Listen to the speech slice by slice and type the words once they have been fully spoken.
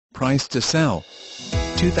price to sell.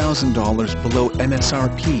 $2,000 below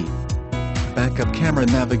MSRP. Backup camera,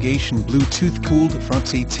 navigation, Bluetooth, cooled front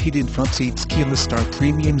seats, heated front seats, keyless start,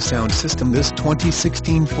 premium sound system. This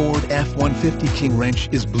 2016 Ford F-150 King Ranch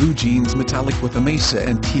is blue jeans metallic with a Mesa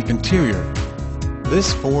Antique interior.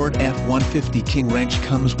 This Ford F-150 King Ranch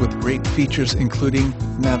comes with great features including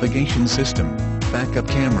navigation system, backup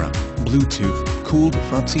camera, Bluetooth, cooled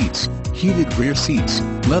front seats, heated rear seats,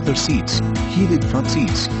 leather seats, heated front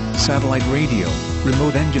seats, satellite radio,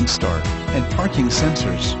 remote engine start, and parking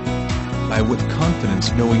sensors. Buy with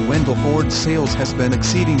confidence knowing Wendle Ford Sales has been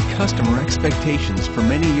exceeding customer expectations for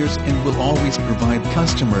many years and will always provide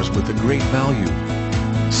customers with a great value.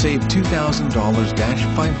 Save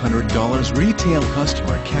 $2,000-$500 retail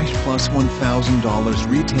customer cash plus $1,000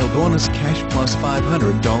 retail bonus cash plus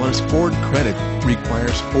 $500 Ford credit.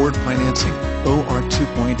 Requires Ford financing, OR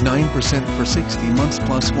 2.9% for 60 months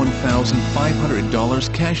plus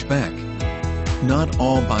 $1,500 cash back. Not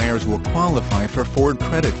all buyers will qualify for Ford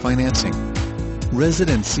credit financing.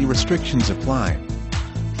 Residency restrictions apply.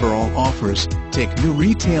 For all offers, take new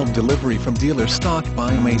retail delivery from dealer stock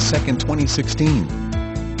by May 2, 2016.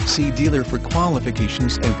 See dealer for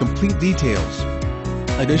qualifications and complete details.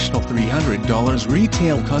 Additional $300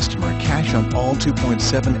 retail customer cash on all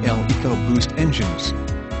 2.7L EcoBoost engines.